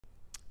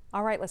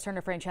All right, let's turn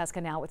to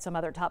Francesca now with some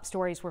other top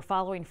stories we're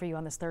following for you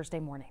on this Thursday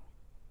morning.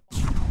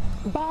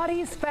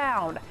 Bodies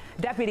found.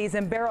 Deputies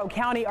in Barrow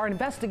County are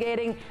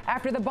investigating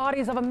after the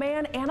bodies of a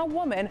man and a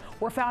woman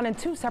were found in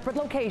two separate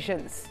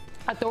locations.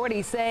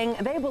 Authorities saying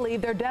they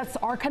believe their deaths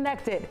are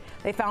connected.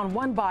 They found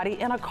one body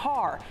in a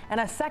car and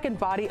a second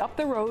body up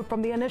the road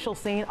from the initial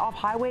scene off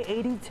Highway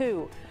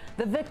 82.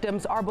 The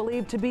victims are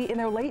believed to be in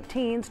their late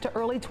teens to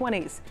early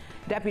 20s.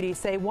 Deputies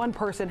say one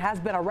person has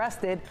been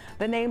arrested.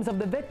 The names of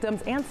the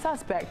victims and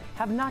suspect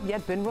have not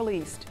yet been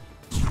released.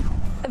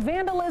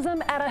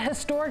 Vandalism at a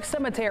historic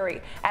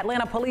cemetery.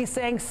 Atlanta police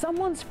saying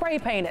someone spray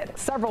painted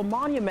several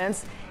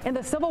monuments in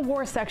the Civil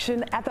War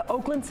section at the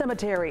Oakland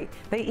Cemetery.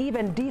 They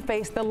even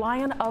defaced the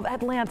Lion of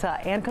Atlanta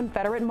and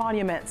Confederate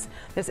monuments.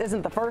 This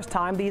isn't the first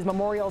time these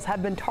memorials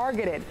have been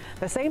targeted.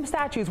 The same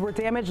statues were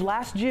damaged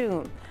last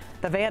June.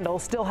 The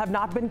vandals still have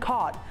not been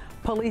caught.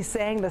 Police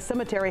saying the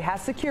cemetery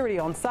has security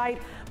on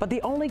site, but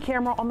the only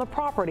camera on the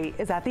property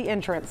is at the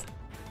entrance.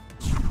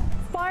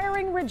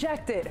 Firing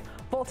rejected.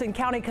 Fulton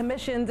County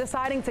Commission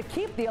deciding to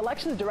keep the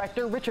elections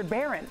director, Richard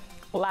Barron.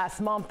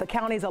 Last month, the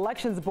county's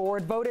elections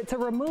board voted to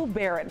remove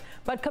Barron,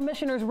 but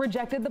commissioners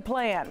rejected the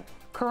plan.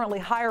 Currently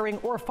hiring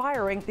or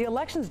firing the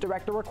elections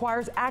director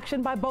requires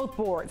action by both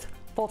boards.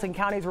 Fulton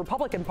County's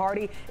Republican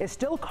Party is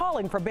still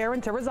calling for Barron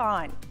to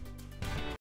resign.